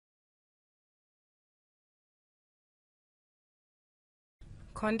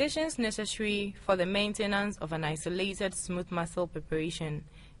Conditions necessary for the maintenance of an isolated smooth muscle preparation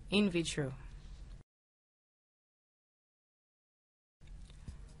in vitro.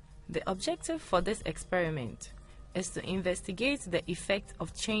 The objective for this experiment is to investigate the effect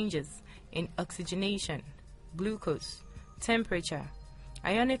of changes in oxygenation, glucose, temperature,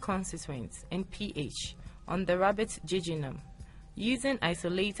 ionic constituents, and pH on the rabbit's jejunum using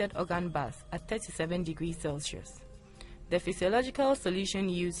isolated organ baths at 37 degrees Celsius. The physiological solution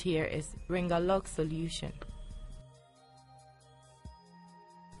used here is Ringerloch solution.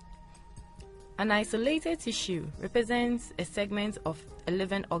 An isolated tissue represents a segment of a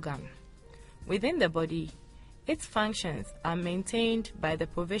living organ. Within the body, its functions are maintained by the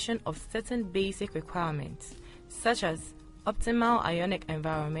provision of certain basic requirements, such as optimal ionic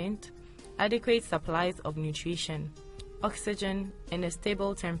environment, adequate supplies of nutrition, oxygen, and a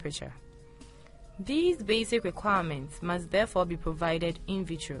stable temperature. These basic requirements must therefore be provided in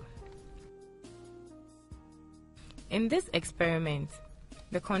vitro. In this experiment,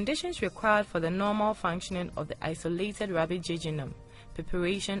 the conditions required for the normal functioning of the isolated rabbit jejunum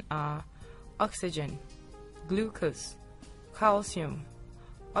preparation are oxygen, glucose, calcium,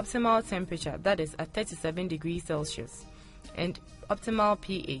 optimal temperature, that is at 37 degrees Celsius, and optimal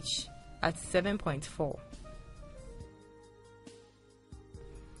pH at 7.4.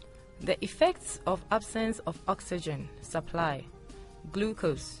 The effects of absence of oxygen supply,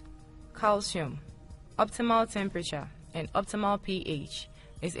 glucose, calcium, optimal temperature, and optimal pH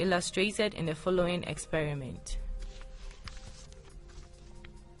is illustrated in the following experiment.